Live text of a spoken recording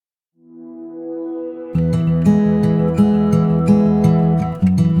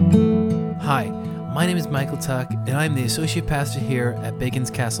name is Michael Tuck, and I'm the Associate Pastor here at Bacon's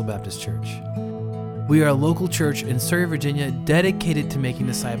Castle Baptist Church. We are a local church in Surrey, Virginia, dedicated to making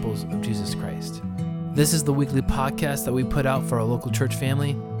disciples of Jesus Christ. This is the weekly podcast that we put out for our local church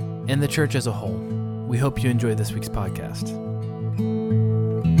family and the church as a whole. We hope you enjoy this week's podcast.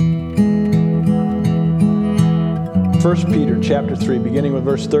 1 Peter chapter 3, beginning with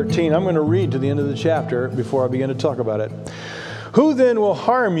verse 13. I'm going to read to the end of the chapter before I begin to talk about it. Who then will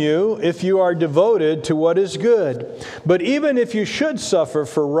harm you if you are devoted to what is good? But even if you should suffer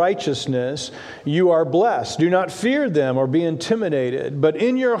for righteousness, you are blessed. Do not fear them or be intimidated, but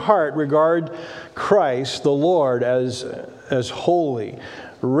in your heart regard Christ the Lord as holy,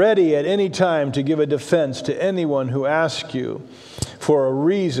 ready at any time to give a defense to anyone who asks you for a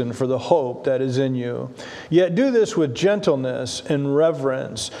reason for the hope that is in you. Yet do this with gentleness and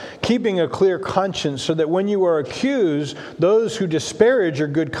reverence, keeping a clear conscience, so that when you are accused, those who disparage your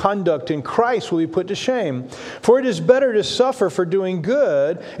good conduct in Christ will be put to shame. For it is better to suffer for doing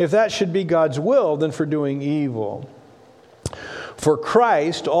good, if that should be God's will, than for doing evil. For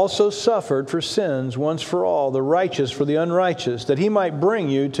Christ also suffered for sins once for all, the righteous for the unrighteous, that he might bring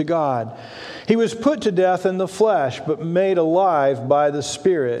you to God. He was put to death in the flesh, but made alive by the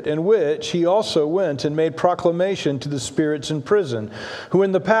Spirit, in which he also went and made proclamation to the spirits in prison, who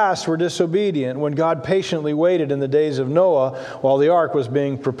in the past were disobedient, when God patiently waited in the days of Noah while the ark was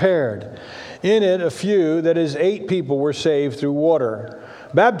being prepared. In it a few, that is 8 people, were saved through water.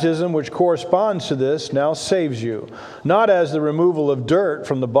 Baptism, which corresponds to this, now saves you, not as the removal of dirt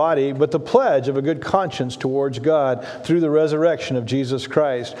from the body, but the pledge of a good conscience towards God through the resurrection of Jesus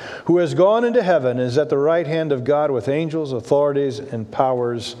Christ, who has gone into heaven and is at the right hand of God with angels, authorities, and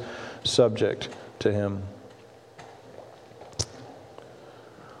powers subject to him.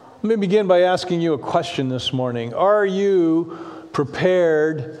 Let me begin by asking you a question this morning. Are you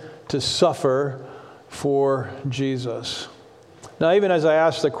prepared to suffer for Jesus? Now, even as I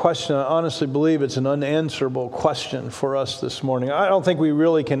ask the question, I honestly believe it's an unanswerable question for us this morning. I don't think we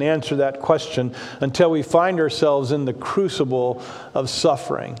really can answer that question until we find ourselves in the crucible of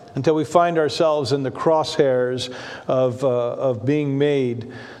suffering, until we find ourselves in the crosshairs of being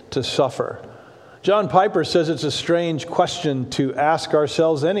made to suffer. John Piper says it's a strange question to ask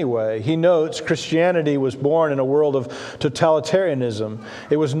ourselves anyway. He notes Christianity was born in a world of totalitarianism.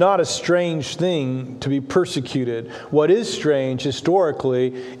 It was not a strange thing to be persecuted. What is strange historically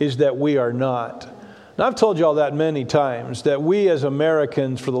is that we are not. Now, I've told you all that many times, that we as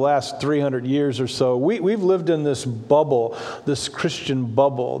Americans for the last 300 years or so, we've lived in this bubble, this Christian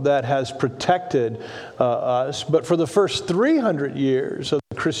bubble that has protected us. But for the first 300 years of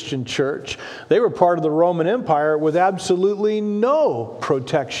the Christian church, they were part of the Roman Empire with absolutely no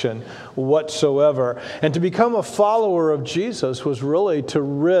protection whatsoever. And to become a follower of Jesus was really to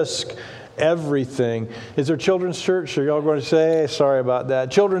risk everything. Is there children's church? Are y'all going to say, sorry about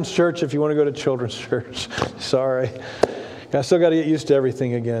that? Children's church, if you want to go to children's church. Sorry. I still got to get used to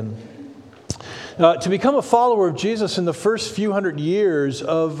everything again. To become a follower of Jesus in the first few hundred years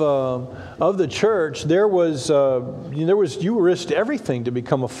of the church, you risked everything to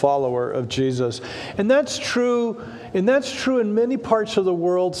become a follower of Jesus. And that's true in many parts of the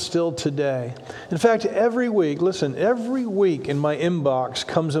world still today. In fact, every week in my inbox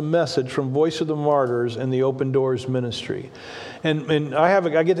comes a message from Voice of the Martyrs and the Open Doors Ministry. And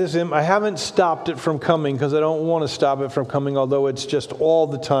I get this I haven't stopped it from coming because I don't want to stop it from coming, although it's just all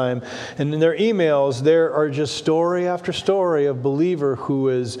the time. And in their emails, there are just story after story of believer who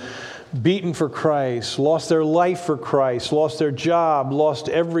is beaten for Christ, lost their life for Christ, lost their job, lost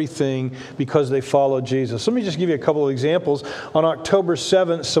everything because they followed Jesus. Let me just give you a couple of examples. On October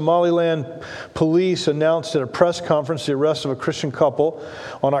 7th, Somaliland police announced at a press conference the arrest of a Christian couple.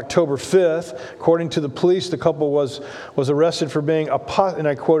 On October 5th, according to the police, the couple was arrested for being, and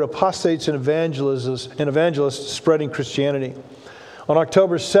I quote, apostates and evangelists spreading Christianity. On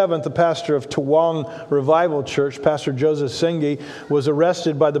October 7th, the pastor of Tawang Revival Church, Pastor Joseph Sengi, was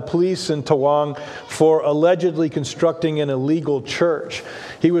arrested by the police in Tawang for allegedly constructing an illegal church.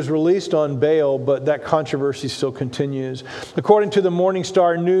 He was released on bail, but that controversy still continues. According to the Morning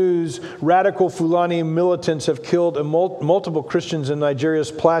Star News, radical Fulani militants have killed multiple Christians in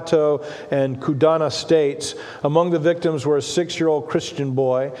Nigeria's Plateau and Kudana states. Among the victims were a 6-year-old Christian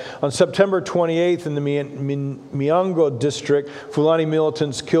boy. On September 28th in the Miango district, Fulani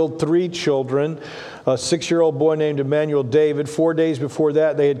militants killed 3 children. a 6-year-old boy named Emmanuel David. 4 days before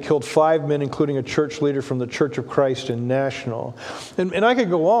that, they had killed 5 men, including a church leader from the Church of Christ in National. And I could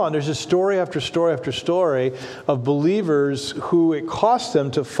go on. There's just story after story after story of believers who it cost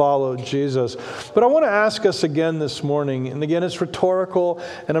them to follow Jesus. But I want to ask us again this morning, and again, it's rhetorical,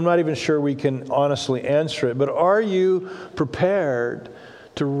 and I'm not even sure we can honestly answer it, but are you prepared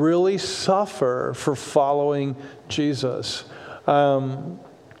to really suffer for following Jesus? I'm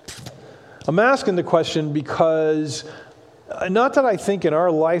asking the question because, not that I think in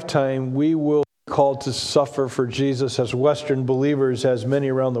our lifetime we will be called to suffer for Jesus as Western believers, as many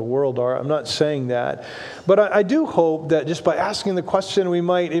around the world are. I'm not saying that. But I do hope that just by asking the question,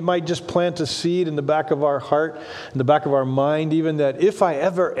 it might just plant a seed in the back of our heart, in the back of our mind, even that if I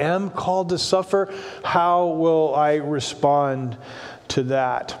ever am called to suffer, how will I respond to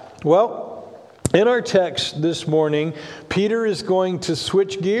that? Well, in our text this morning, Peter is going to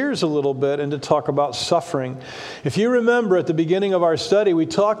switch gears a little bit and to talk about suffering. If you remember at the beginning of our study, we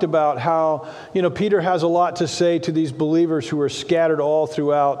talked about how, Peter has a lot to say to these believers who are scattered all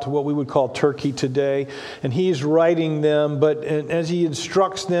throughout what we would call Turkey today. And he's writing them, but as he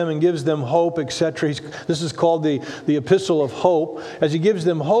instructs them and gives them hope, etc., this is called the Epistle of Hope. As he gives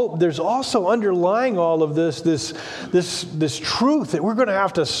them hope, there's also underlying all of this truth that we're going to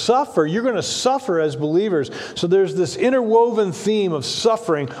have to suffer. You're going to suffer as believers. So there's this interwoven theme of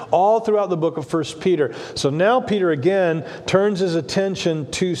suffering all throughout the book of 1 Peter. So now Peter again turns his attention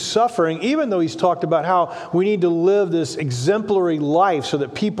to suffering, even though he's talked about how we need to live this exemplary life so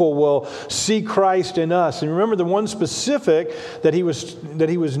that people will see Christ in us. And remember, the one specific that he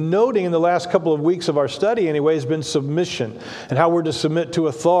was noting in the last couple of weeks of our study anyway has been submission and how we're to submit to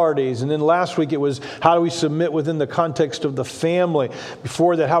authorities. And then last week it was how do we submit within the context of the family.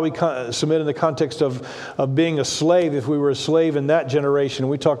 Before that, how we submit in the context of being a slave if we were a slave in that generation.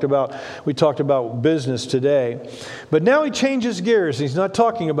 We talked about business today. But now he changes gears. He's not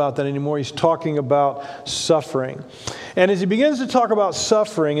talking about that anymore. He's talking about suffering. And as he begins to talk about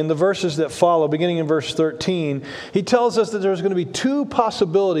suffering in the verses that follow, beginning in verse 13, he tells us that there's going to be 2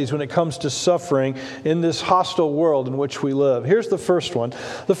 possibilities when it comes to suffering in this hostile world in which we live. Here's the first one.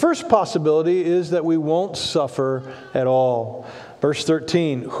 The first possibility is that we won't suffer at all. Verse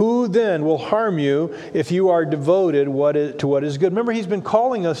 13, who then will harm you if you are devoted to what is good? Remember, he's been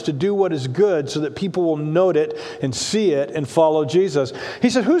calling us to do what is good so that people will note it and see it and follow Jesus.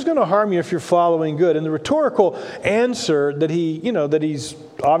 He said, who's going to harm you if you're following good? And the rhetorical answer that he's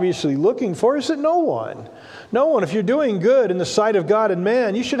obviously looking for is that no one. No one. If you're doing good in the sight of God and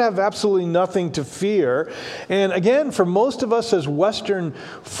man, you should have absolutely nothing to fear. And again, for most of us as Western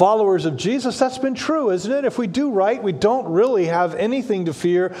followers of Jesus, that's been true, isn't it? If we do right, we don't really have anything to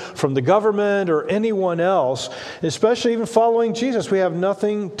fear from the government or anyone else, especially even following Jesus. We have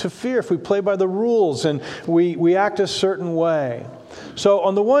nothing to fear if we play by the rules and we act a certain way. So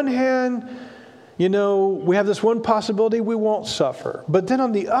on the one hand, we have this one possibility, we won't suffer. But then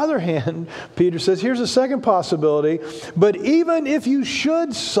on the other hand, Peter says, here's a second possibility, but even if you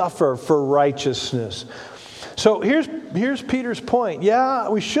should suffer for righteousness. So here's Peter's point. Yeah,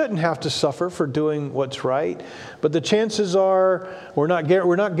 we shouldn't have to suffer for doing what's right, but the chances are we're not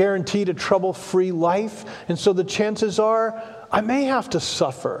guaranteed a trouble-free life, and so the chances are I may have to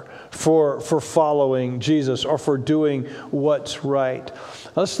suffer for following Jesus or for doing what's right.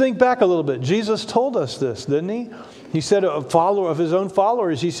 Let's think back a little bit. Jesus told us this, didn't he? He said, a follower of his own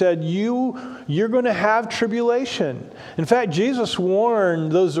followers, he said, you're going to have tribulation. In fact, Jesus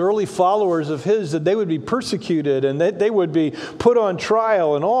warned those early followers of his that they would be persecuted and that they would be put on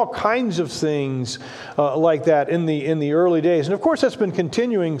trial and all kinds of things like that in the early days. And of course, that's been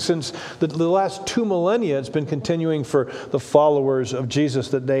continuing since the last 2 millennia. It's been continuing for the followers of Jesus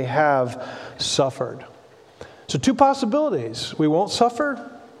that they have suffered. So 2 possibilities. We won't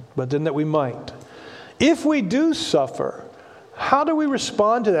suffer, but then that we might. If we do suffer, how do we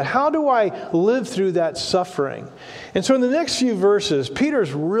respond to that? How do I live through that suffering? And so in the next few verses,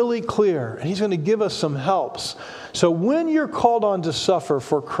 Peter's really clear, and he's going to give us some helps. So when you're called on to suffer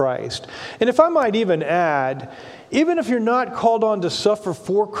for Christ, and if I might even add, even if you're not called on to suffer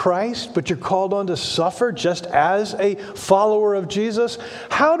for Christ, but you're called on to suffer just as a follower of Jesus,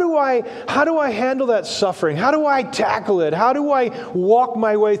 how do I handle that suffering? How do I tackle it? How do I walk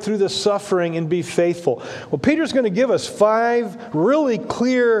my way through the suffering and be faithful? Well, Peter's going to give us 5 really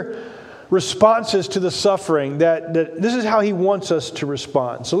clear responses to the suffering that this is how he wants us to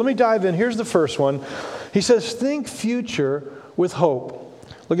respond. So let me dive in. Here's the first one. He says, think future with hope.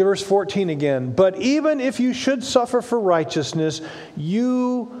 Look at verse 14 again. But even if you should suffer for righteousness,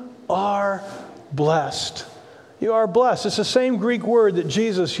 you are blessed. You are blessed. It's the same Greek word that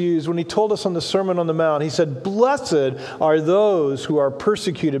Jesus used when he told us on the Sermon on the Mount. He said, blessed are those who are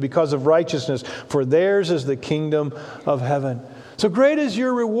persecuted because of righteousness, for theirs is the kingdom of heaven. So great is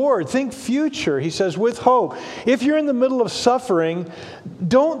your reward. Think future, he says, with hope. If you're in the middle of suffering,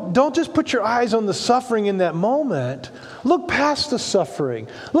 don't just put your eyes on the suffering in that moment. Look past the suffering.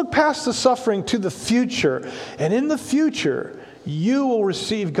 Look past the suffering to the future. And in the future, you will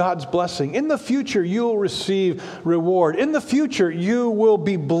receive God's blessing. In the future, you will receive reward. In the future, you will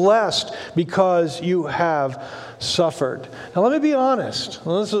be blessed because you have suffered. Now, let me be honest.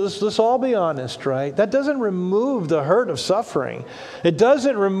 Let's all be honest, right? That doesn't remove the hurt of suffering. It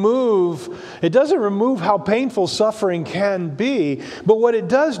doesn't remove how painful suffering can be. But what it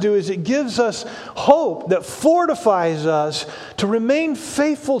does do is it gives us hope that fortifies us to remain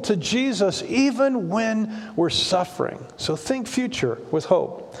faithful to Jesus even when we're suffering. So think future with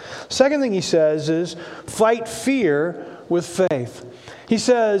hope. Second thing he says is fight fear with faith. He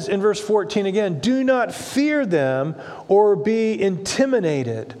says in verse 14 again, do not fear them or be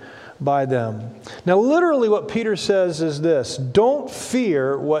intimidated by them. Now, literally what Peter says is this: don't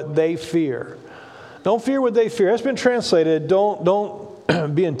fear what they fear. Don't fear what they fear. That's been translated,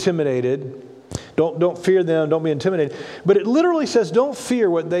 don't be intimidated. Don't fear them, don't be intimidated. But it literally says, don't fear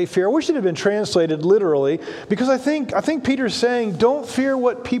what they fear. I wish it had been translated literally, because I think Peter's saying, don't fear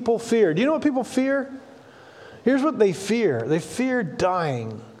what people fear. Do you know what people fear? Here's what they fear. They fear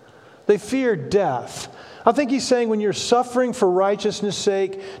dying. They fear death. I think he's saying when you're suffering for righteousness'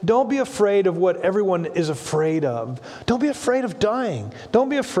 sake, don't be afraid of what everyone is afraid of. Don't be afraid of dying. Don't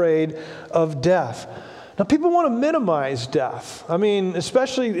be afraid of death. Now, people want to minimize death. I mean,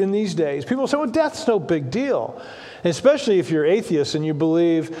 especially in these days. People say, well, death's no big deal. And especially if you're atheist and you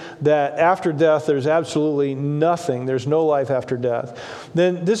believe that after death there's absolutely nothing, there's no life after death,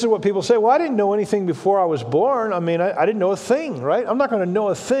 then this is what people say, well, I didn't know anything before I was born. I mean, I didn't know a thing, right? I'm not going to know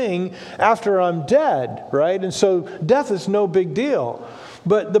a thing after I'm dead, right? And so death is no big deal.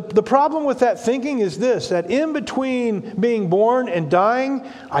 But the problem with that thinking is this, that in between being born and dying,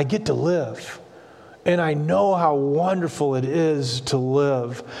 I get to live. And I know how wonderful it is to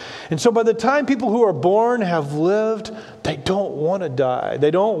live. And so by the time people who are born have lived, they don't want to die. They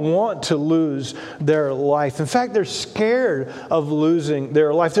don't want to lose their life. In fact, they're scared of losing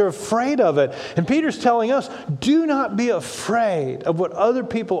their life. They're afraid of it. And Peter's telling us, do not be afraid of what other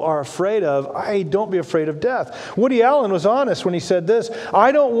people are afraid of. Don't be afraid of death. Woody Allen was honest when he said this,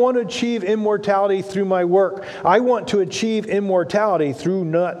 I don't want to achieve immortality through my work. I want to achieve immortality through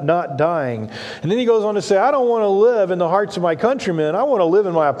not dying. And then he goes on to say, I don't want to live in the hearts of my countrymen. I want to live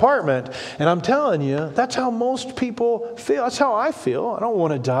in my apartment. And I'm telling you, that's how most people feel. That's how I feel. I don't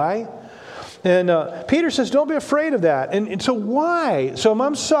want to die. And Peter says, don't be afraid of that. And so why? So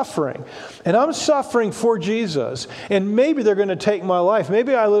I'm suffering. And I'm suffering for Jesus. And maybe they're going to take my life.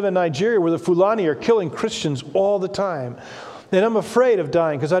 Maybe I live in Nigeria where the Fulani are killing Christians all the time. And I'm afraid of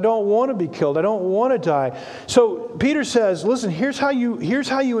dying because I don't want to be killed. I don't want to die. So Peter says, listen, here's how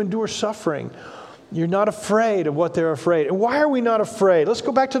you endure suffering. You're not afraid of what they're afraid. And why are we not afraid? Let's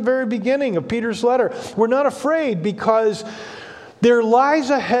go back to the very beginning of Peter's letter. We're not afraid because there lies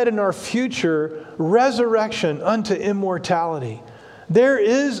ahead in our future resurrection unto immortality. There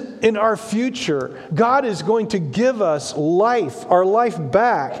is in our future, God is going to give us life, our life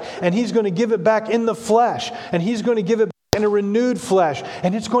back, and He's going to give it back in the flesh, and He's going to give it back in a renewed flesh,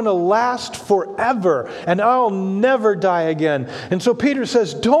 and it's going to last forever, and I'll never die again. And so Peter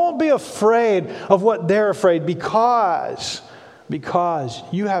says, don't be afraid of what they're afraid because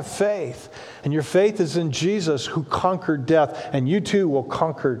you have faith, and your faith is in Jesus who conquered death, and you too will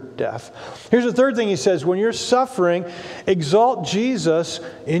conquer death. Here's the third thing he says, when you're suffering, exalt Jesus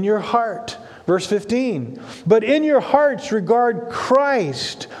in your heart. Verse 15, but in your hearts regard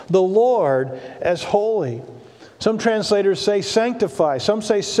Christ the Lord as holy. Some translators say sanctify. Some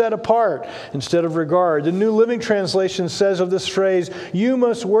say set apart instead of regard. The New Living Translation says of this phrase, you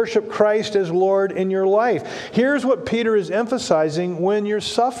must worship Christ as Lord in your life. Here's what Peter is emphasizing when you're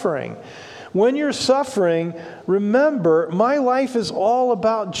suffering. When you're suffering, remember, my life is all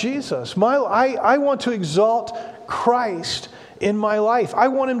about Jesus. I want to exalt Christ in my life. I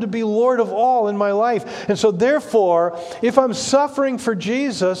want Him to be Lord of all in my life. And so therefore, if I'm suffering for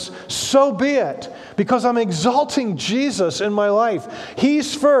Jesus, so be it. Because I'm exalting Jesus in my life.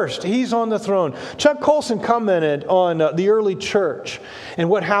 He's first. He's on the throne. Chuck Colson commented on the early church and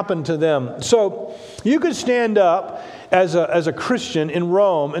what happened to them. So you could stand up as a Christian in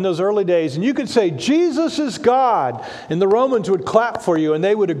Rome in those early days, and you could say, Jesus is God, and the Romans would clap for you, and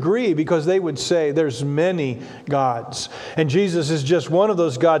they would agree because they would say, there's many gods, and Jesus is just one of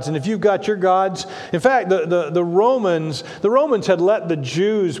those gods. And if you've got your gods, in fact, the Romans had let the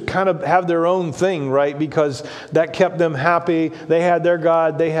Jews kind of have their own thing, right? Because that kept them happy. They had their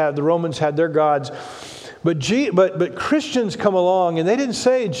God. The Romans had their gods. But Christians come along and they didn't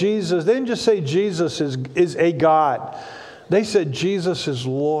say Jesus. They didn't just say Jesus is a God. They said Jesus is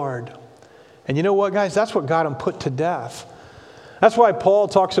Lord. And you know what, guys? That's what got him put to death. That's why Paul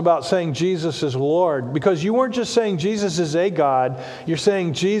talks about saying Jesus is Lord. Because you weren't just saying Jesus is a God. You're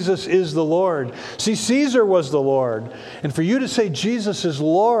saying Jesus is the Lord. See, Caesar was the Lord. And for you to say Jesus is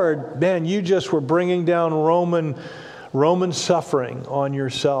Lord, man, you just were bringing down Roman suffering on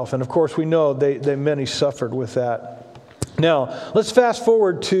yourself. And of course, we know they many suffered with that. Now, let's fast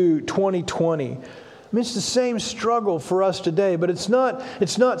forward to 2020. I mean, it's the same struggle for us today, but it's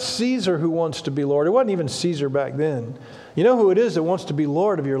not Caesar who wants to be Lord. It wasn't even Caesar back then. You know who it is that wants to be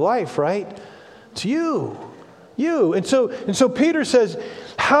Lord of your life, right? It's you. You. And so Peter says,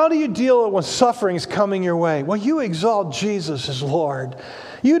 how do you deal when suffering is coming your way? Well, you exalt Jesus as Lord.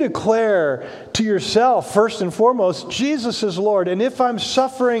 You declare to yourself, first and foremost, Jesus is Lord. And if I'm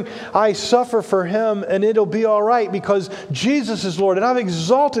suffering, I suffer for Him, and it'll be all right because Jesus is Lord. And I've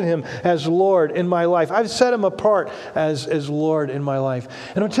exalted Him as Lord in my life. I've set Him apart as Lord in my life.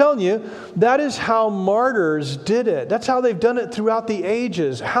 And I'm telling you, that is how martyrs did it. That's how they've done it throughout the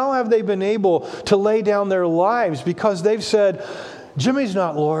ages. How have they been able to lay down their lives? Because they've said, Jimmy's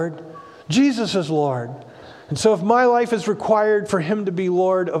not Lord. Jesus is Lord. And so if my life is required for Him to be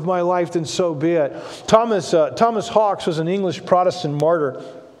Lord of my life, then so be it. Thomas Hawkes was an English Protestant martyr.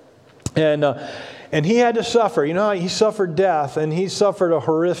 And he had to suffer. You know, he suffered death, and he suffered a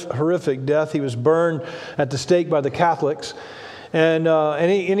horrific death. He was burned at the stake by the Catholics.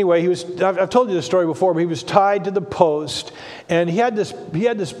 Anyway, I've told you this story before, but he was tied to the post, and he had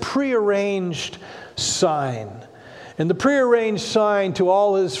this prearranged sign. And the prearranged sign to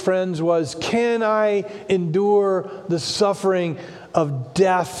all his friends was, can I endure the suffering of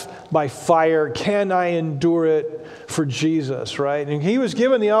death by fire? Can I endure it for Jesus, right? And he was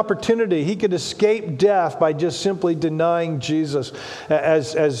given the opportunity. He could escape death by just simply denying Jesus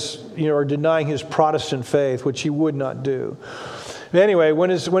as you know, or denying his Protestant faith, which he would not do. Anyway, when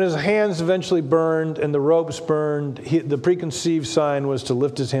his hands eventually burned and the ropes burned, the preconceived sign was to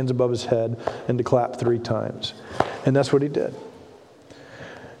lift his hands above his head and to clap 3 times. And that's what he did.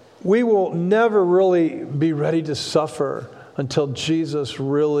 We will never really be ready to suffer until Jesus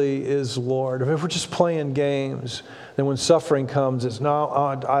really is Lord. I mean, if we're just playing games, then when suffering comes, it's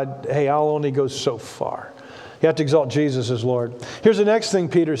I'll only go so far. You have to exalt Jesus as Lord. Here's the next thing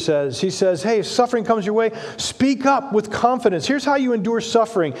Peter says. He says, hey, if suffering comes your way, speak up with confidence. Here's how you endure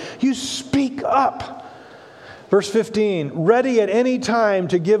suffering. You speak up. Verse 15, ready at any time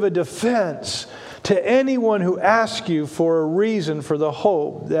to give a defense to anyone who asks you for a reason for the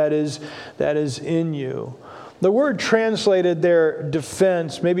hope that is in you. The word translated there,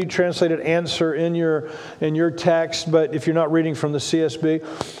 defense, maybe translated answer in your text, but if you're not reading from the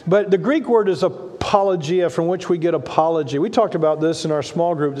CSB. But the Greek word is apologia, from which we get apology. We talked about this in our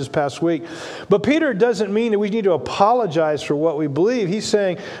small group this past week. But Peter doesn't mean that we need to apologize for what we believe. He's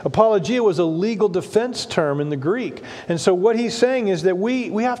saying apologia was a legal defense term in the Greek. And so what he's saying is that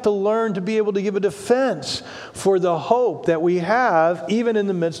we have to learn to be able to give a defense for the hope that we have even in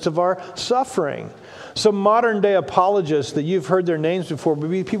the midst of our suffering. Some modern day apologists that you've heard their names before would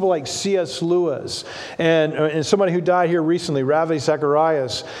be people like C.S. Lewis and somebody who died here recently, Ravi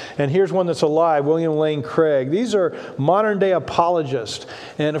Zacharias. And here's one that's alive, William Lane Craig. These are modern day apologists.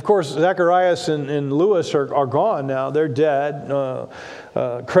 And of course, Zacharias and Lewis are gone now. They're dead.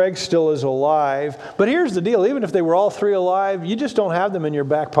 Craig still is alive. But here's the deal. Even if they were all 3 alive, you just don't have them in your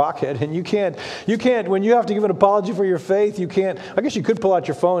back pocket. And you can't, when you have to give an apology for your faith, you can't, I guess you could pull out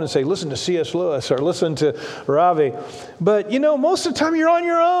your phone and say, listen to C.S. Lewis or listen to Ravi. But, most of the time you're on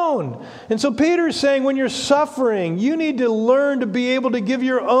your own. And so Peter's saying when you're suffering, you need to learn to be able to give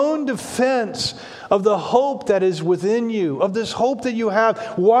your own defense of the hope that is within you, of this hope that you have,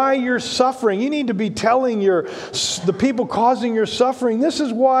 why you're suffering. You need to be telling the people causing your suffering, this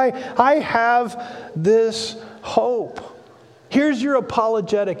is why I have this hope. Here's your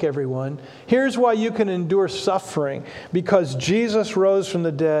apologetic, everyone. Here's why you can endure suffering. Because Jesus rose from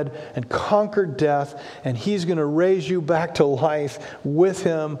the dead and conquered death, and He's going to raise you back to life with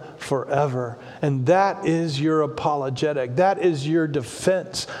Him forever. And that is your apologetic. That is your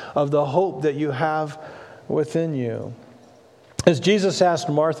defense of the hope that you have within you. As Jesus asked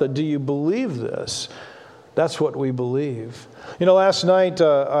Martha, do you believe this? That's what we believe. You know, last night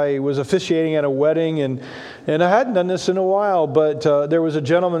I was officiating at a wedding, and I hadn't done this in a while, but there was a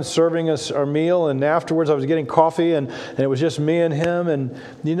gentleman serving us our meal, and afterwards I was getting coffee, and it was just me and him, and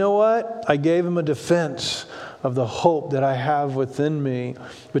you know what? I gave him a defense of the hope that I have within me.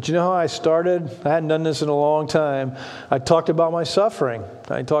 But you know how I started? I hadn't done this in a long time. I talked about my suffering.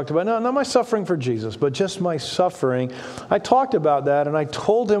 I talked about, no, not my suffering for Jesus, but just my suffering. I talked about that, and I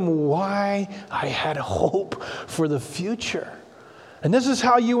told him why I had hope for the future. And this is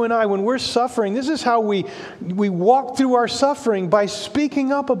how you and I, when we're suffering, this is how we walk through our suffering, by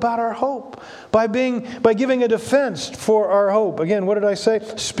speaking up about our hope, by giving a defense for our hope. Again, what did I say?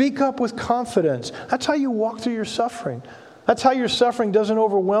 Speak up with confidence. That's how you walk through your suffering. That's how your suffering doesn't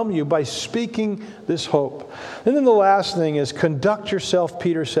overwhelm you, by speaking this hope. And then the last thing is conduct yourself,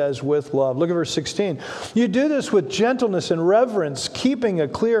 Peter says, with love. Look at verse 16. You do this with gentleness and reverence, keeping a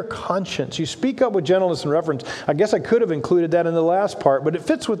clear conscience. You speak up with gentleness and reverence. I guess I could have included that in the last part, but it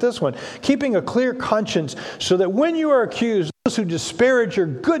fits with this one. Keeping a clear conscience, so that when you are accused, those who disparage your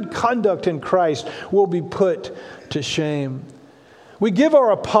good conduct in Christ will be put to shame. We give our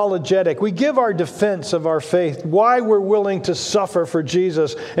apologetic, we give our defense of our faith, why we're willing to suffer for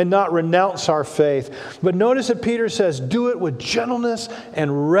Jesus and not renounce our faith. But notice that Peter says, do it with gentleness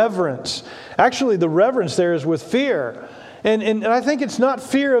and reverence. Actually, the reverence there is with fear. And I think it's not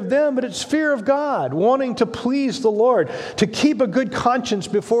fear of them, but it's fear of God, wanting to please the Lord, to keep a good conscience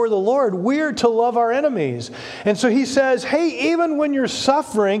before the Lord. We're to love our enemies. And so he says, hey, even when you're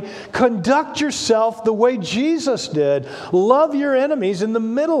suffering, conduct yourself the way Jesus did. Love your enemies in the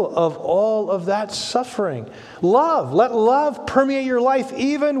middle of all of that suffering. Love. Let love permeate your life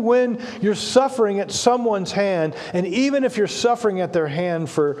even when you're suffering at someone's hand, and even if you're suffering at their hand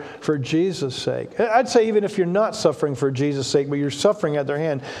for Jesus' sake. I'd say even if you're not suffering for Jesus' sake, but you're suffering at their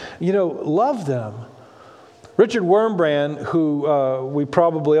hand, love them. Richard Wurmbrand, who we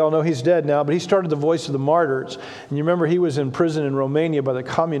probably all know, he's dead now, but he started the Voice of the Martyrs. And you remember he was in prison in Romania by the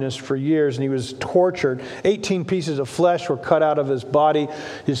communists for years, and he was tortured. 18 pieces of flesh were cut out of his body.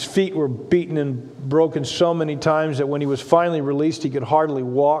 His feet were beaten and broken so many times that when he was finally released, he could hardly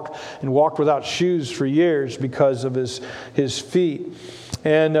walk, and walked without shoes for years because of his feet.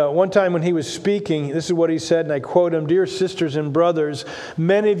 And one time when he was speaking, this is what he said, and I quote him, "Dear sisters and brothers,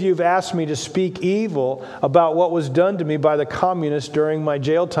 many of you have asked me to speak evil about what was done to me by the communists during my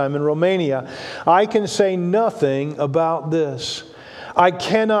jail time in Romania. I can say nothing about this. I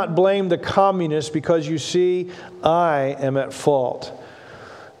cannot blame the communists because, you see, I am at fault."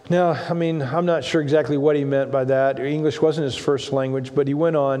 Now, I'm not sure exactly what he meant by that. English wasn't his first language, but he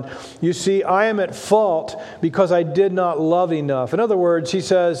went on, "You see, I am at fault because I did not love enough." In other words, he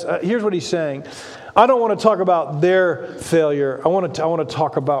says, here's what he's saying. I don't want to talk about their failure. I want to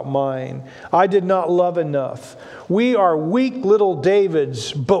talk about mine. I did not love enough. We are weak little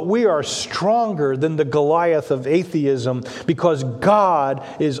Davids, but we are stronger than the Goliath of atheism because God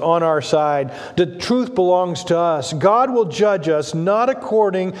is on our side. The truth belongs to us. God will judge us not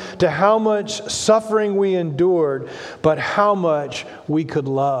according to how much suffering we endured, but how much we could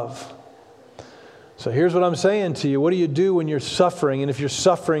love. So here's what I'm saying to you. What do you do when you're suffering? And if you're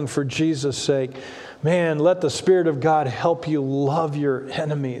suffering for Jesus' sake, man, let the Spirit of God help you love your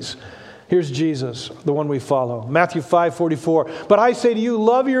enemies. Here's Jesus, the one we follow. Matthew 5:44. But I say to you,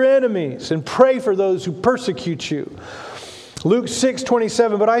 love your enemies and pray for those who persecute you. Luke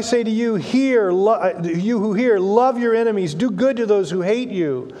 6:27. But I say to you, you who hear, love your enemies, do good to those who hate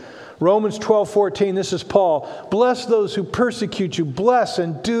you. Romans 12:14, this is Paul. Bless those who persecute you. Bless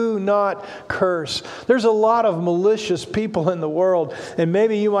and do not curse. There's a lot of malicious people in the world, and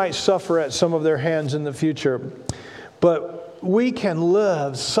maybe you might suffer at some of their hands in the future. But we can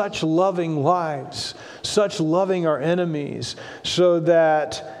live such loving lives, such loving our enemies, so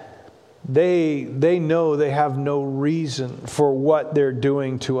that they know they have no reason for what they're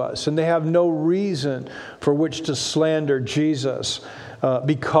doing to us. And they have no reason for which to slander Jesus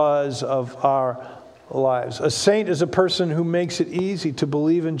because of our lives. A saint is a person who makes it easy to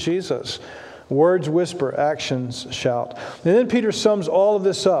believe in Jesus. Words whisper, actions shout. And then Peter sums all of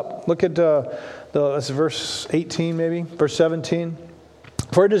this up. Look at that's verse 18 maybe, verse 17.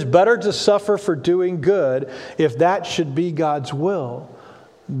 For it is better to suffer for doing good, if that should be God's will,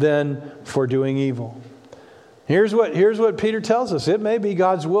 than for doing evil. Here's what Peter tells us. It may be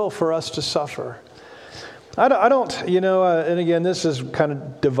God's will for us to suffer. I don't, and again, this is kind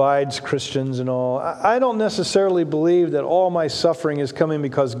of divides Christians and all. I don't necessarily believe that all my suffering is coming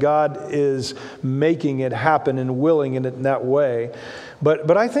because God is making it happen and willing it in that way.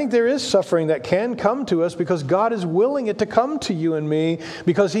 But I think there is suffering that can come to us because God is willing it to come to you and me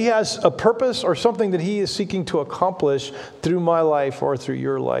because He has a purpose or something that He is seeking to accomplish through my life or through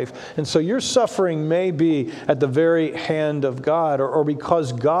your life. And so your suffering may be at the very hand of God or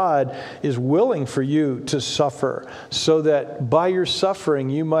because God is willing for you to suffer so that by your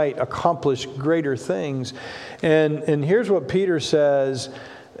suffering you might accomplish greater things. And here's what Peter says,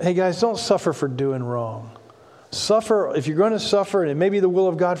 hey guys, don't suffer for doing wrong. Suffer, if you're going to suffer, and it may be the will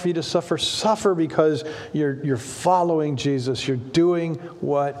of God for you to suffer, suffer because you're following Jesus. You're doing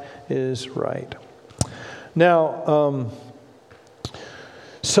what is right. Now,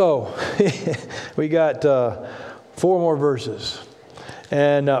 so we got 4 more verses.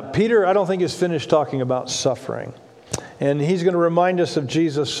 And Peter, I don't think, is finished talking about suffering. And he's going to remind us of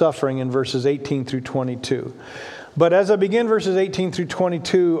Jesus' suffering in verses 18 through 22. But as I begin verses 18 through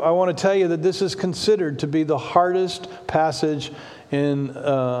 22, I want to tell you that this is considered to be the hardest passage in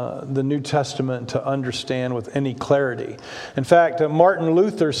the New Testament to understand with any clarity. In fact, Martin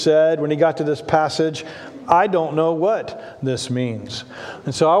Luther said when he got to this passage, I don't know what this means.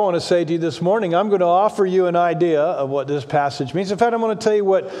 And so I want to say to you this morning, I'm going to offer you an idea of what this passage means. In fact, I'm going to tell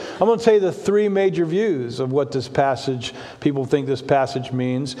you the 3 major views of what this passage, people think this passage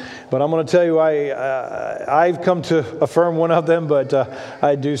means. But I'm going to tell you, I've come to affirm one of them, but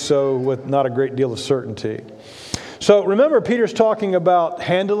I do so with not a great deal of certainty. So remember, Peter's talking about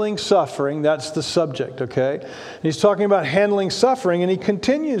handling suffering. That's the subject, okay? And he's talking about handling suffering, and he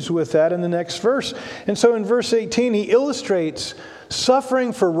continues with that in the next verse. And so in verse 18, he illustrates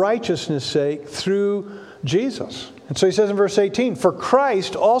suffering for righteousness' sake through Jesus. And so he says in verse 18, for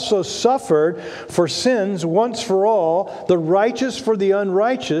Christ also suffered for sins once for all, the righteous for the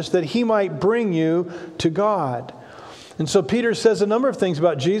unrighteous, that he might bring you to God. And so Peter says a number of things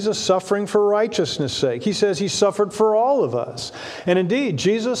about Jesus suffering for righteousness' sake. He says he suffered for all of us. And indeed,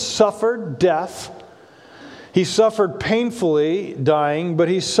 Jesus suffered death. He suffered painfully dying, but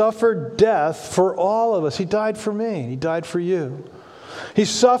he suffered death for all of us. He died for me. He died for you. He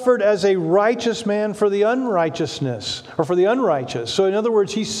suffered as a righteous man for the unrighteousness, or for the unrighteous. So in other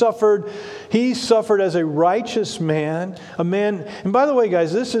words, he suffered as a righteous man, a man. And by the way,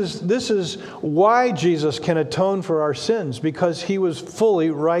 guys, this is why Jesus can atone for our sins, because he was fully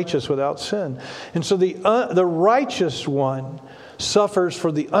righteous without sin. And so the righteous one suffers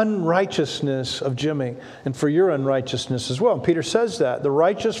for the unrighteousness of Jimmy and for your unrighteousness as well. And Peter says that, the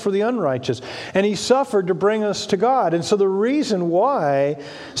righteous for the unrighteous. And he suffered to bring us to God. And so the reason why,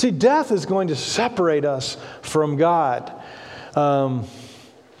 see, death is going to separate us from God. I'm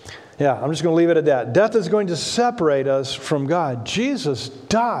just going to leave it at that. Death is going to separate us from God. Jesus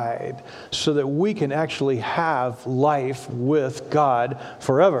died so that we can actually have life with God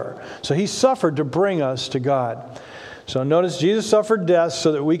forever. So he suffered to bring us to God. So notice Jesus suffered death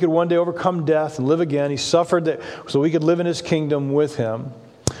so that we could one day overcome death and live again. He suffered that so we could live in his kingdom with him.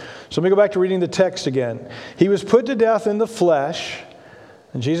 So let me go back to reading the text again. He was put to death in the flesh,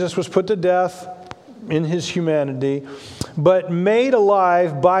 and Jesus was put to death in his humanity, but made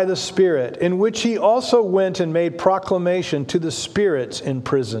alive by the Spirit, in which he also went and made proclamation to the spirits in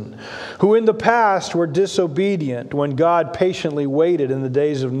prison, who in the past were disobedient when God patiently waited in the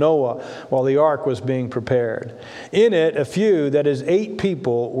days of Noah while the ark was being prepared. In it, a few, that is 8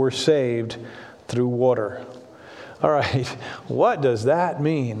 people, were saved through water. All right, what does that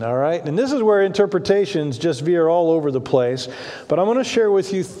mean? All right, and this is where interpretations just veer all over the place. But I'm going to share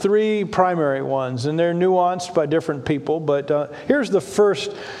with you 3 primary ones, and they're nuanced by different people. But here's the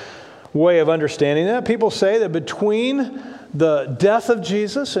first way of understanding that. People say that between the death of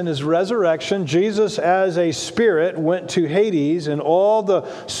Jesus and his resurrection, Jesus as a spirit went to Hades, and all the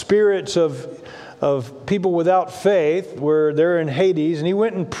spirits of people without faith were there in Hades, and he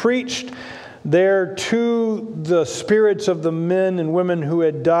went and preached there to the spirits of the men and women who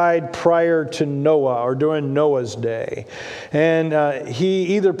had died prior to Noah or during Noah's day. And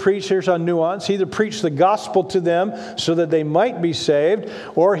he either preached, here's a nuance, he either preached the gospel to them so that they might be saved,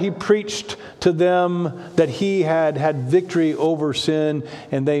 or he preached to them that he had victory over sin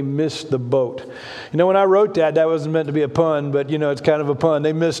and they missed the boat. You know, when I wrote that wasn't meant to be a pun, but it's kind of a pun.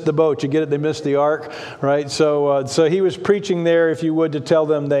 They missed the boat. You get it? They missed the ark, right? So he was preaching there, if you would, to tell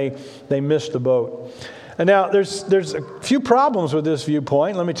them they missed the boat. And now there's a few problems with this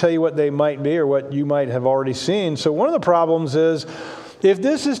viewpoint. Let me tell you what they might be or what you might have already seen. So one of the problems is, if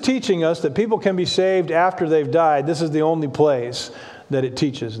this is teaching us that people can be saved after they've died, this is the only place that it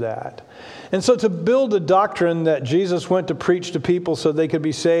teaches that. And so to build a doctrine that Jesus went to preach to people so they could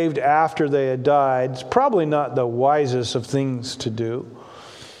be saved after they had died is probably not the wisest of things to do.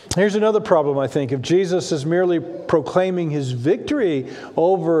 Here's another problem, I think. If Jesus is merely proclaiming his victory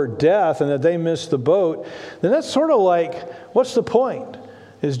over death and that they missed the boat, then that's sort of like, what's the point?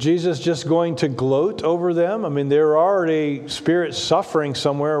 Is Jesus just going to gloat over them? I mean, they're already spirits suffering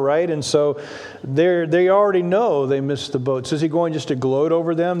somewhere, right? And so they already know they missed the boat. So is he going just to gloat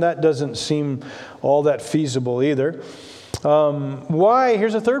over them? That doesn't seem all that feasible either. Why?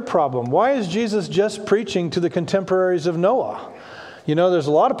 Here's a third problem. Why is Jesus just preaching to the contemporaries of Noah? You know, there's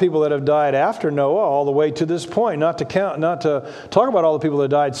a lot of people that have died after Noah all the way to this point. Not to talk about all the people that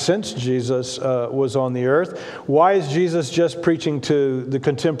died since Jesus was on the earth. Why is Jesus just preaching to the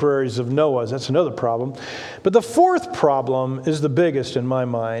contemporaries of Noah? That's another problem. But the fourth problem is the biggest in my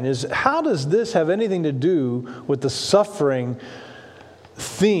mind, is how does this have anything to do with the suffering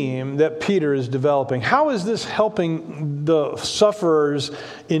theme that Peter is developing? How is this helping the sufferers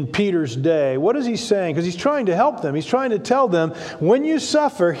in Peter's day? What is he saying? Because he's trying to help them. He's trying to tell them, when you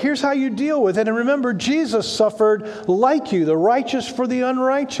suffer, here's how you deal with it. And remember, Jesus suffered like you, the righteous for the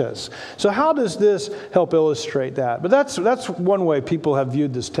unrighteous. So how does this help illustrate that? But that's one way people have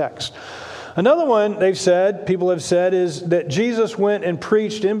viewed this text. Another one people have said, is that Jesus went and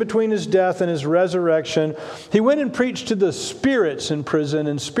preached in between his death and his resurrection. He went and preached to the spirits in prison,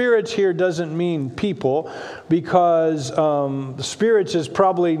 and spirits here doesn't mean people, because spirits is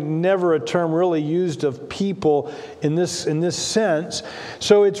probably never a term really used of people in this sense.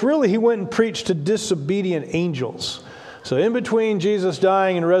 So it's really, he went and preached to disobedient angels. So in between Jesus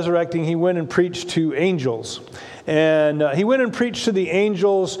dying and resurrecting, he went and preached to angels. And he went and preached to the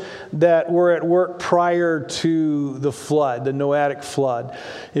angels that were at work prior to the flood, the Noahic flood.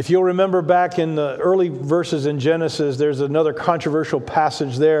 If you'll remember back in the early verses in Genesis, there's another controversial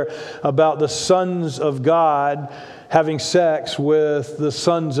passage there about the sons of God having sex with the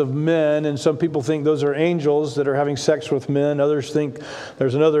sons of men. And some people think those are angels that are having sex with men. Others think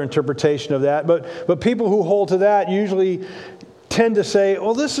there's another interpretation of that. But people who hold to that usually tend to say,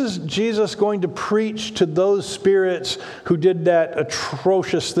 well, this is Jesus going to preach to those spirits who did that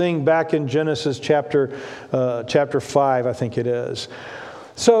atrocious thing back in Genesis chapter 5, I think it is.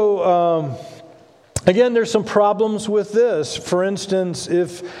 So, again, there's some problems with this. For instance,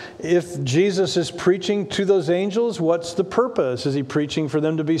 if Jesus is preaching to those angels, what's the purpose? Is he preaching for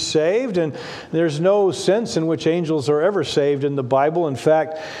them to be saved? And there's no sense in which angels are ever saved in the Bible. In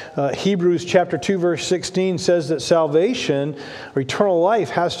fact, Hebrews chapter 2, verse 16 says that salvation, or eternal life,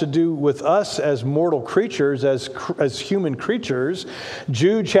 has to do with us as mortal creatures, as human creatures.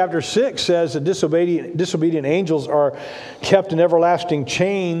 Jude chapter 6 says that disobedient angels are kept in everlasting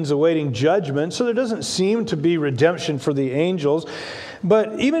chains awaiting judgment. So there doesn't seem to be redemption for the angels.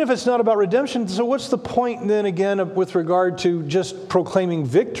 But even if it's not about redemption, so what's the point then again with regard to just proclaiming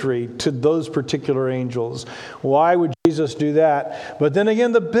victory to those particular angels? Why would Jesus do that? But then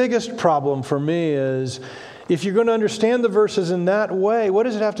again, the biggest problem for me is, if you're going to understand the verses in that way, what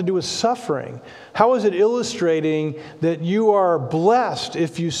does it have to do with suffering? How is it illustrating that you are blessed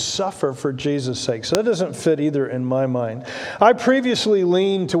if you suffer for Jesus' sake? So that doesn't fit either in my mind. I previously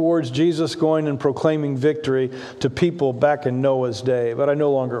leaned towards Jesus going and proclaiming victory to people back in Noah's day, but I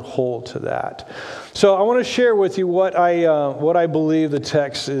no longer hold to that. So I want to share with you what I believe the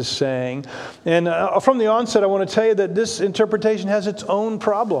text is saying. And from the onset, I want to tell you that this interpretation has its own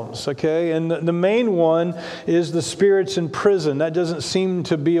problems, okay? And the main one is the spirits in prison. That doesn't seem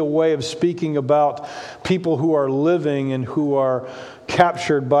to be a way of speaking about people who are living and who are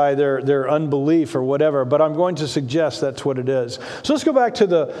captured by their unbelief or whatever, but I'm going to suggest that's what it is. So let's go back to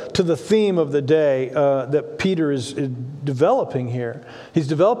the theme of the day that Peter is developing here. He's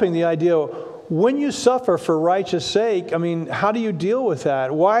developing the idea, when you suffer for righteous sake, I mean, how do you deal with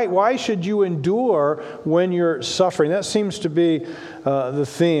that? Why should you endure when you're suffering? That seems to be the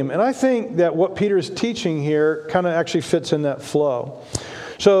theme. And I think that what Peter is teaching here kind of actually fits in that flow.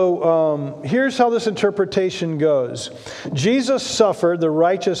 So here's how this interpretation goes. Jesus suffered, the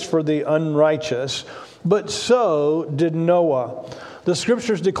righteous for the unrighteous, but so did Noah. The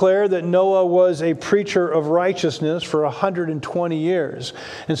scriptures declare that Noah was a preacher of righteousness for 120 years.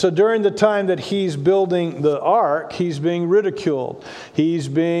 And so during the time that he's building the ark, he's being ridiculed. He's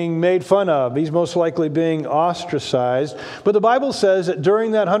being made fun of. He's most likely being ostracized. But the Bible says that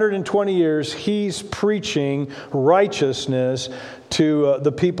during that 120 years, he's preaching righteousness to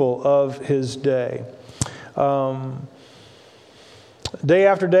the people of his day. Day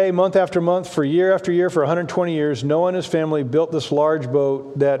after day, month after month, for year after year, for 120 years, Noah and his family built this large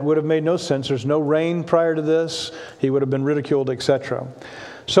boat that would have made no sense. There's no rain prior to this. He would have been ridiculed, etc.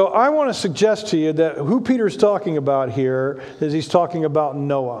 So I want to suggest to you that who Peter's talking about here is he's talking about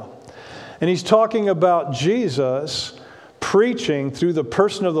Noah. And he's talking about Jesus preaching through the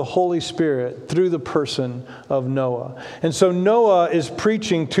person of the Holy Spirit, through the person of Noah. And so Noah is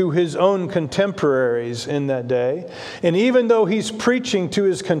preaching to his own contemporaries in that day. And even though he's preaching to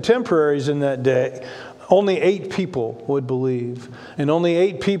his contemporaries in that day, only 8 people would believe. And only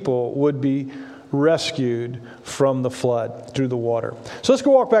 8 people would be rescued from the flood through the water. So let's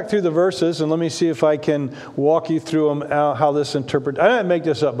go walk back through the verses and let me see if I can walk you through them, how this interpret. I didn't make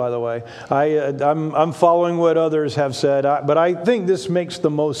this up, by the way. I'm following what others have said, but I think this makes the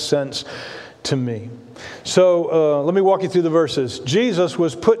most sense to me. So let me walk you through the verses. Jesus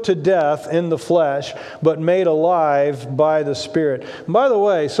was put to death in the flesh, but made alive by the Spirit. And by the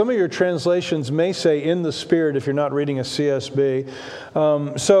way, some of your translations may say in the Spirit if you're not reading a CSB.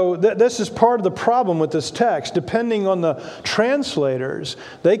 So this is part of the problem with this text. Depending on the translators,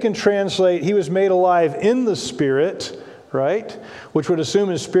 they can translate he was made alive in the Spirit, right? Which would assume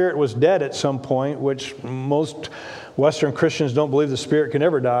his spirit was dead at some point, which most Western Christians don't believe the Spirit can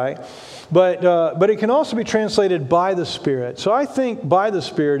ever die. But it can also be translated by the Spirit. So I think by the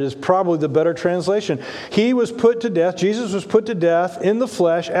Spirit is probably the better translation. He was put to death, Jesus was put to death in the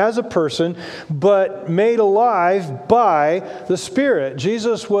flesh as a person, but made alive by the Spirit.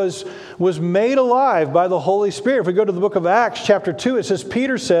 Jesus was made alive by the Holy Spirit. If we go to the book of Acts chapter 2, it says,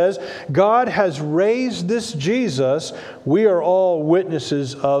 Peter says, God has raised this Jesus. We are all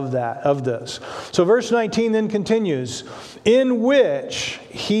witnesses of this. So verse 19 then continues, in which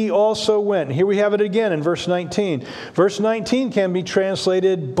he also went. And here we have it again in verse 19. Verse 19 can be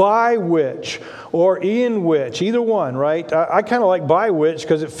translated by which or in which, either one, right? I kind of like by which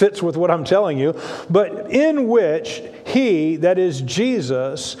because it fits with what I'm telling you. But in which he, that is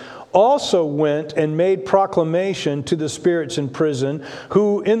Jesus, also went and made proclamation to the spirits in prison,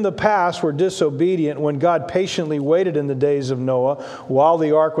 who in the past were disobedient when God patiently waited in the days of Noah while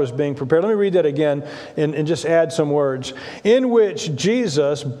the ark was being prepared. Let me read that again and just add some words. In which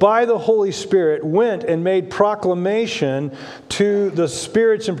Jesus, by the Holy Spirit, went and made proclamation to the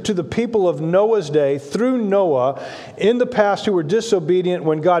spirits and to the people of Noah's day through Noah in the past who were disobedient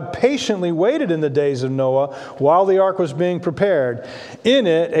when God patiently waited in the days of Noah while the ark was being prepared. In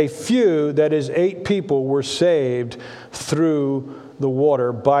it, a few, that is 8 people, were saved through the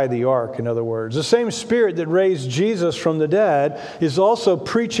water by the ark, in other words. The same Spirit that raised Jesus from the dead is also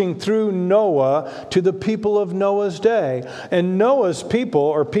preaching through Noah to the people of Noah's day. And Noah's people,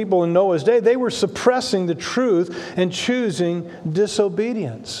 or people in Noah's day, they were suppressing the truth and choosing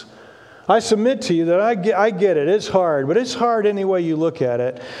disobedience. I submit to you that I get it. It's hard, but it's hard any way you look at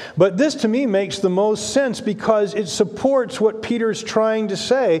it. But this to me makes the most sense because it supports what Peter's trying to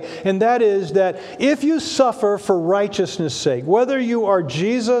say, and that is that if you suffer for righteousness' sake, whether you are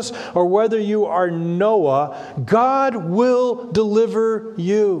Jesus or whether you are Noah, God will deliver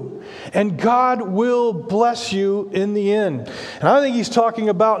you, and God will bless you in the end. And I think he's talking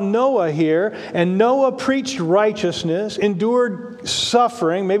about Noah here, and Noah preached righteousness, endured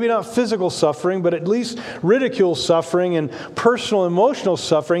suffering, maybe not physical suffering, but at least ridicule suffering and personal emotional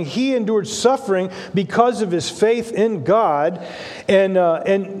suffering. He endured suffering because of his faith in God. And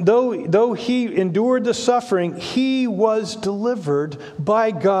though he endured the suffering, he was delivered by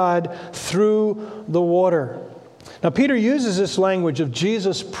God through the water. Now, Peter uses this language of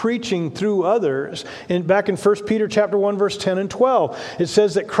Jesus preaching through others back in 1 Peter chapter 1, verse 10 and 12. It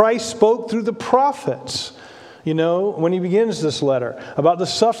says that Christ spoke through the prophets, when he begins this letter about the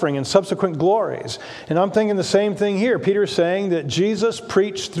suffering and subsequent glories. And I'm thinking the same thing here. Peter's saying that Jesus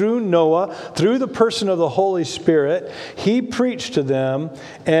preached through Noah, through the person of the Holy Spirit. He preached to them,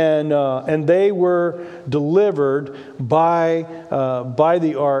 and they were delivered by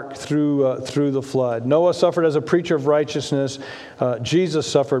the ark through the flood. Noah suffered as a preacher of righteousness. Jesus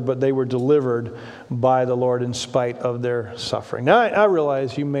suffered, but they were delivered by the Lord in spite of their suffering. Now, I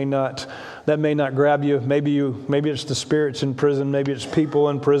realize that may not grab you. Maybe it's the spirits in prison. Maybe it's people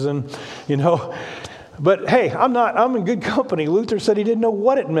in prison, But hey, I'm in good company. Luther said he didn't know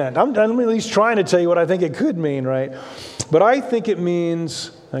what it meant. I'm at least trying to tell you what I think it could mean, right? But I think it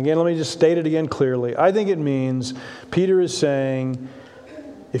means, again, let me just state it again clearly. I think it means Peter is saying,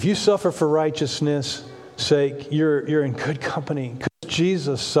 if you suffer for righteousness' sake, you're in good company.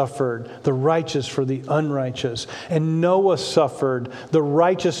 Jesus suffered, the righteous for the unrighteous. And Noah suffered, the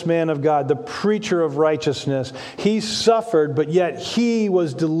righteous man of God, the preacher of righteousness. He suffered, but yet he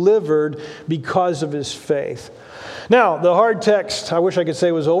was delivered because of his faith. Now, the hard text, I wish I could say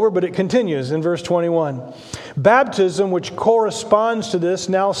was over, but it continues in verse 21. Baptism, which corresponds to this,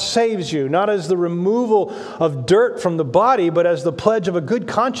 now saves you, not as the removal of dirt from the body, but as the pledge of a good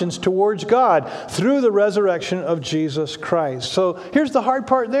conscience towards God through the resurrection of Jesus Christ. So here's the hard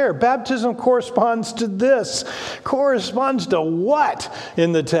part there. Baptism corresponds to this. Corresponds to what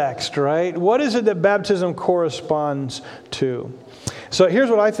in the text, right? What is it that baptism corresponds to? So here's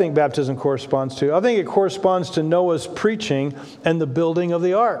what I think baptism corresponds to. I think it corresponds to Noah's preaching and the building of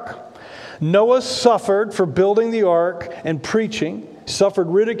the ark. Noah suffered for building the ark and preaching, suffered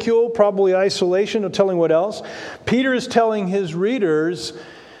ridicule, probably isolation, no telling what else. Peter is telling his readers,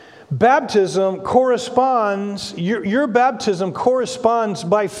 baptism corresponds, your baptism corresponds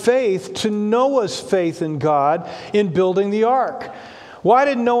by faith to Noah's faith in God in building the ark. Why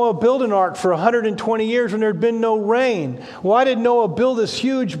did Noah build an ark for 120 years when there had been no rain? Why did Noah build this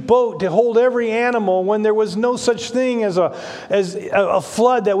huge boat to hold every animal when there was no such thing as a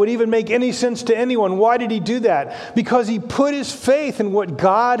flood that would even make any sense to anyone? Why did he do that? Because he put his faith in what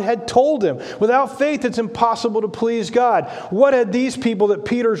God had told him. Without faith, it's impossible to please God. What had these people that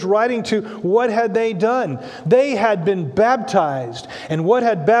Peter's writing to, what had they done? They had been baptized. And what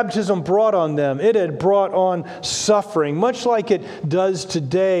had baptism brought on them? It had brought on suffering, much like it does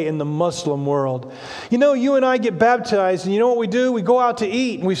today in the Muslim world. You know, you and I get baptized, and you know what we do? We go out to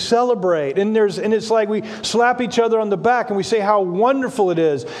eat, and we celebrate. And it's like we slap each other on the back, and we say how wonderful it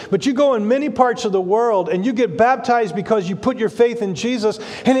is. But you go in many parts of the world, and you get baptized because you put your faith in Jesus,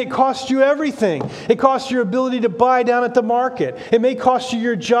 and it costs you everything. It costs your ability to buy down at the market. It may cost you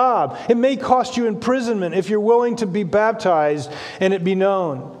your job. It may cost you imprisonment if you're willing to be baptized and it be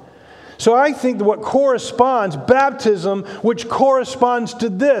known. So I think that what corresponds, baptism, which corresponds to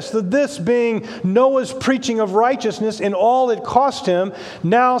this, the this being Noah's preaching of righteousness and all it cost him,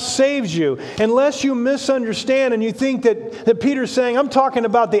 now saves you. Unless you misunderstand and you think that Peter's saying, I'm talking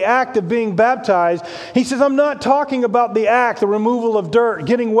about the act of being baptized. He says, I'm not talking about the act, the removal of dirt,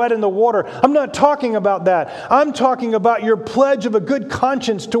 getting wet in the water. I'm not talking about that. I'm talking about your pledge of a good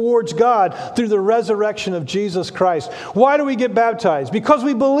conscience towards God through the resurrection of Jesus Christ. Why do we get baptized? Because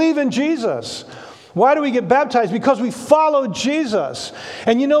we believe in Jesus. Why do we get baptized? Because we follow Jesus.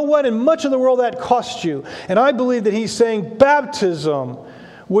 And you know what? In much of the world that costs you. And I believe that he's saying baptism,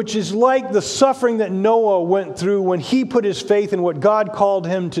 which is like the suffering that Noah went through when he put his faith in what God called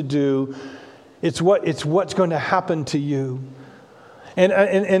him to do. It's what's going to happen to you.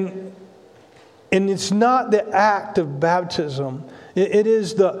 And it's not the act of baptism. It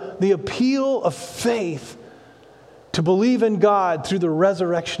is the appeal of faith to believe in God through the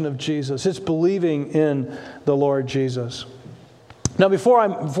resurrection of Jesus. It's believing in the Lord Jesus. Now, before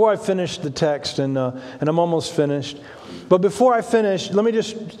I finish the text, and I'm almost finished, but before I finish, let me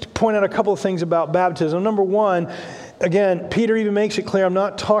just point out a couple of things about baptism. Number one, again, Peter even makes it clear, I'm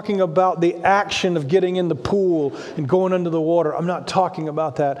not talking about the action of getting in the pool and going under the water. I'm not talking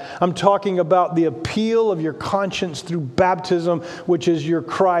about that. I'm talking about the appeal of your conscience through baptism, which is your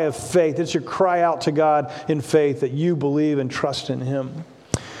cry of faith. It's your cry out to God in faith that you believe and trust in Him.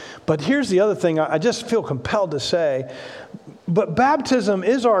 But here's the other thing I just feel compelled to say. But baptism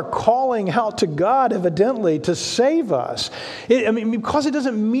is our calling out to God, evidently, to save us. Because it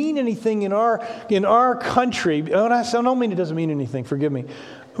doesn't mean anything in our country. I don't mean it doesn't mean anything, forgive me.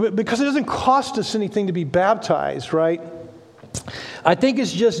 Because it doesn't cost us anything to be baptized, right? I think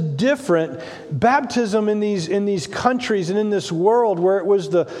it's just different. Baptism in these countries and in this world where it was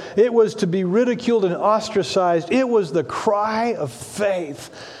to be ridiculed and ostracized, it was the cry of faith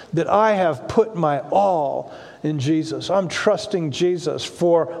that I have put my all in Jesus. I'm trusting Jesus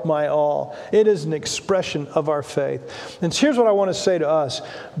for my all. It is an expression of our faith. And here's what I want to say to us.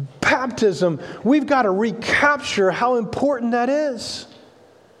 Baptism, we've got to recapture how important that is.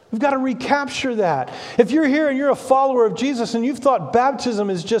 We've got to recapture that. If you're here and you're a follower of Jesus and you've thought baptism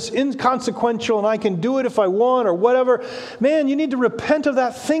is just inconsequential and I can do it if I want or whatever, man, you need to repent of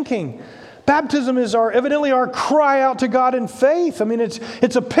that thinking. Baptism is evidently our cry out to God in faith.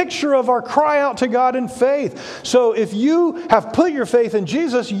 It's a picture of our cry out to God in faith. So if you have put your faith in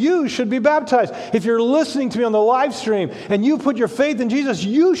Jesus, you should be baptized. If you're listening to me on the live stream and you put your faith in Jesus,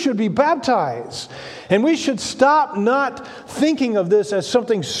 you should be baptized. And we should stop not thinking of this as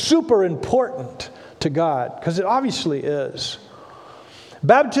something super important to God, because it obviously is.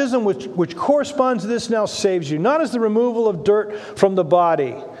 Baptism, which corresponds to this, now saves you, not as the removal of dirt from the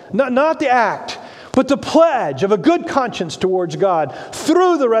body, not the act, but the pledge of a good conscience towards God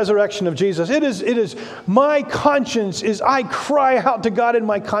through the resurrection of Jesus. It is my conscience I cry out to God in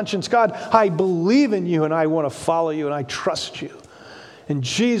my conscience, God, I believe in you and I want to follow you and I trust you. And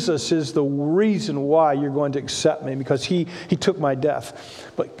Jesus is the reason why you're going to accept me, because he took my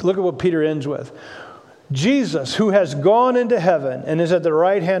death. But look at what Peter ends with. Jesus, who has gone into heaven and is at the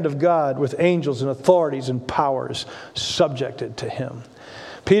right hand of God with angels and authorities and powers subjected to him.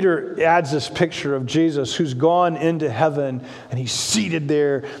 Peter adds this picture of Jesus who's gone into heaven and he's seated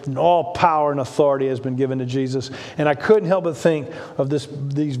there, and all power and authority has been given to Jesus. And I couldn't help but think of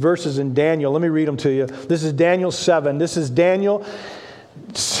these verses in Daniel. Let me read them to you. This is Daniel 7. This is Daniel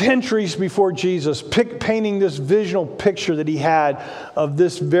centuries before Jesus, painting this visional picture that he had of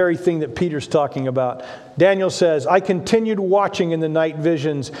this very thing that Peter's talking about. Daniel says, I continued watching in the night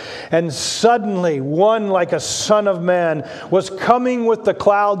visions, and suddenly one like a son of man was coming with the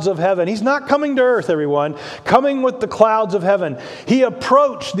clouds of heaven. He's not coming to earth, everyone. Coming with the clouds of heaven. He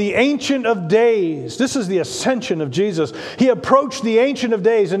approached the Ancient of Days. This is the ascension of Jesus. He approached the Ancient of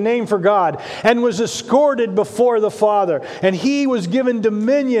Days, a name for God, and was escorted before the Father. And he was given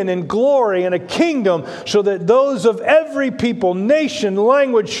dominion and glory and a kingdom so that those of every people, nation,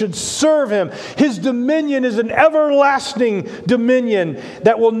 language should serve him. His dominion is an everlasting dominion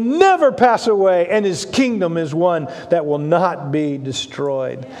that will never pass away, and his kingdom is one that will not be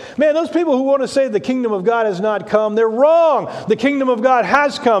destroyed. Man, those people who want to say the kingdom of God has not come, they're wrong. The kingdom of God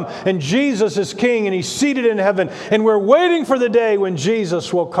has come, and Jesus is king, and he's seated in heaven, and we're waiting for the day when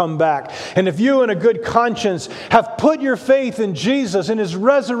Jesus will come back. And if you in a good conscience have put your faith in Jesus, in his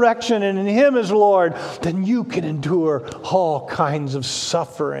resurrection, and in him as Lord, then you can endure all kinds of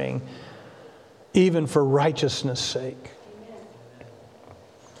suffering, even for righteousness' sake.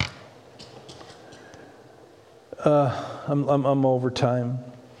 I'm over time.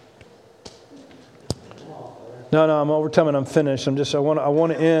 No, I'm over time and I'm finished. I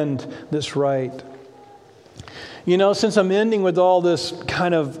want to end this right. You know, since I'm ending with all this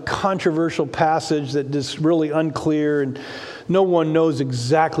kind of controversial passage that is really unclear and no one knows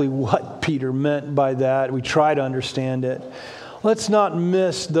exactly what Peter meant by that, we try to understand it. Let's not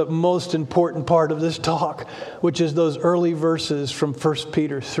miss the most important part of this talk, which is those early verses from 1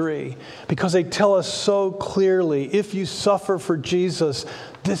 Peter 3, because they tell us so clearly, if you suffer for Jesus,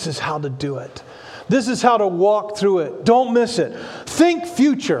 this is how to do it. This is how to walk through it. Don't miss it. Think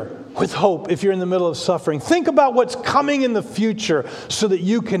future with hope if you're in the middle of suffering. Think about what's coming in the future so that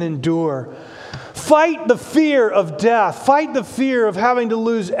you can endure. Fight the fear of death. Fight the fear of having to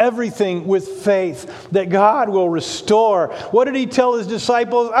lose everything with faith that God will restore. What did he tell his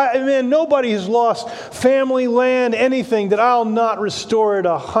disciples? Man, nobody has lost family, land, anything that I'll not restore it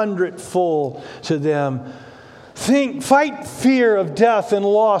 100-fold to them. Fight fear of death and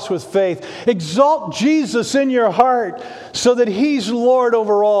loss with faith. Exalt Jesus in your heart so that he's Lord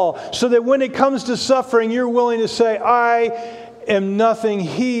over all. So that when it comes to suffering, you're willing to say, I am nothing.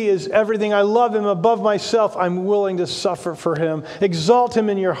 He is everything. I love him above myself. I'm willing to suffer for him. Exalt him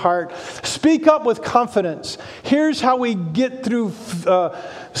in your heart. Speak up with confidence. Here's how we get through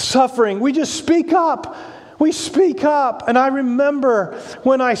suffering. We just speak up. We speak up. And I remember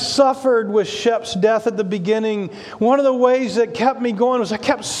when I suffered with Shep's death at the beginning, one of the ways that kept me going was I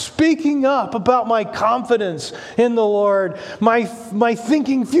kept speaking up about my confidence in the Lord, my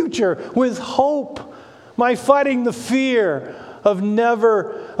thinking future with hope, my fighting the fear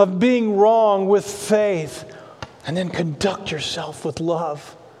of being wrong with faith, and then conduct yourself with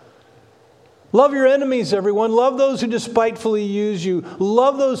love. Love your enemies, everyone. Love those who despitefully use you.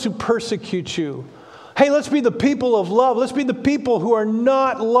 Love those who persecute you. Hey, let's be the people of love. Let's be the people who are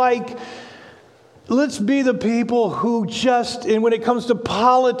not like... Let's be the people who just, and when it comes to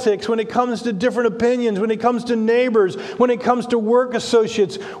politics, when it comes to different opinions, when it comes to neighbors, when it comes to work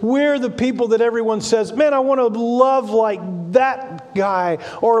associates, we're the people that everyone says, man, I want to love like that guy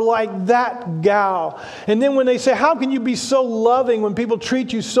or like that gal. And then when they say, how can you be so loving when people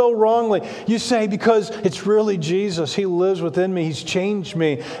treat you so wrongly? You say, because it's really Jesus. He lives within me. He's changed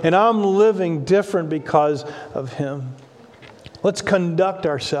me. And I'm living different because of him. Let's conduct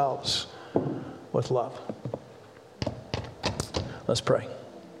ourselves with love. Let's pray.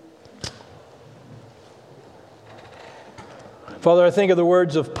 Father, I think of the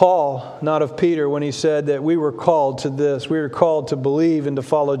words of Paul, not of Peter, when he said that we were called to this. We were called to believe and to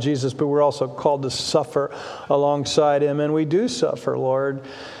follow Jesus, but we're also called to suffer alongside him. And we do suffer, Lord.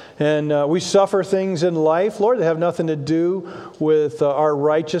 And we suffer things in life, Lord, that have nothing to do with our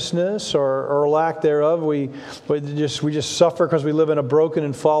righteousness or lack thereof. We just suffer because we live in a broken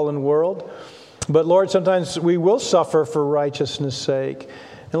and fallen world. But Lord, sometimes we will suffer for righteousness' sake.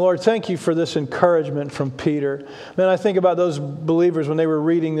 And Lord, thank you for this encouragement from Peter. Man, I think about those believers when they were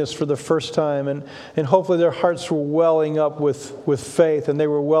reading this for the first time, and hopefully their hearts were welling up with faith, and they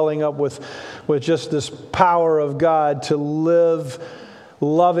were welling up with just this power of God to live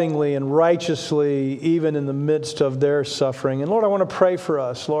lovingly and righteously, even in the midst of their suffering. And Lord, I want to pray for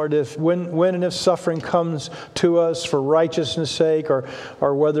us, Lord, when and if suffering comes to us for righteousness' sake, or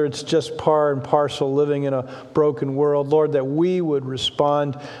whether it's just par and parcel living in a broken world, Lord, that we would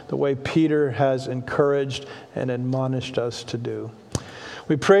respond the way Peter has encouraged and admonished us to do.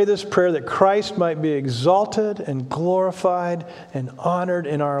 We pray this prayer that Christ might be exalted and glorified and honored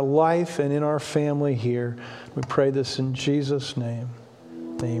in our life and in our family here. We pray this in Jesus' name.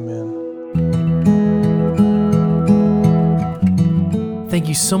 Amen. Thank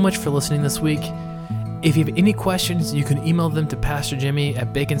you so much for listening this week. If you have any questions, you can email them to Pastor Jimmy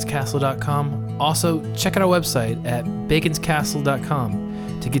at baconscastle.com. Also, check out our website at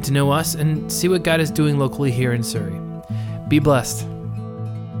baconscastle.com to get to know us and see what God is doing locally here in Surrey. Be blessed.